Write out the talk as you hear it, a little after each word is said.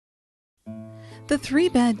The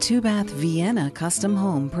 3-bed, 2-bath Vienna custom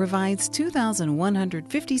home provides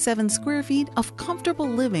 2,157 square feet of comfortable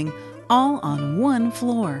living, all on one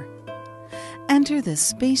floor. Enter this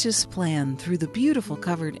spacious plan through the beautiful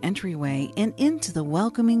covered entryway and into the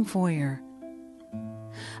welcoming foyer.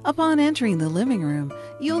 Upon entering the living room,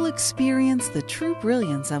 you'll experience the true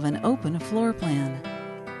brilliance of an open floor plan.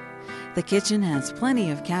 The kitchen has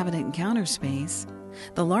plenty of cabinet and counter space.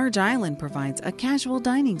 The large island provides a casual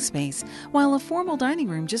dining space, while a formal dining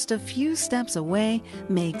room just a few steps away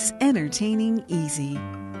makes entertaining easy.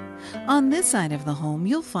 On this side of the home,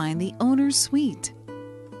 you'll find the owner's suite.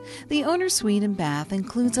 The owner's suite and bath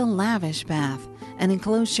includes a lavish bath, an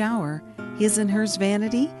enclosed shower, his and hers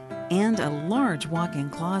vanity, and a large walk-in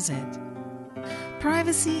closet.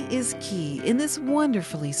 Privacy is key in this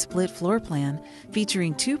wonderfully split floor plan,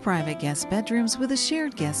 featuring 2 private guest bedrooms with a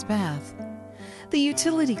shared guest bath. The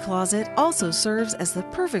utility closet also serves as the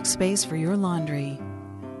perfect space for your laundry.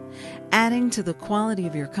 Adding to the quality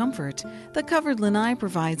of your comfort, the covered lanai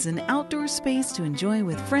provides an outdoor space to enjoy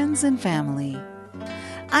with friends and family.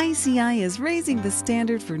 ICI is raising the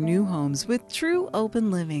standard for new homes with true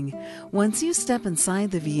open living. Once you step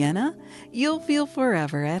inside the Vienna, you'll feel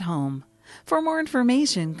forever at home. For more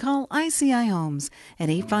information, call ICI Homes at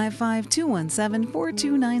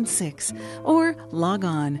 855-217-4296 or log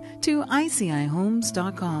on to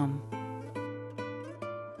icihomes.com.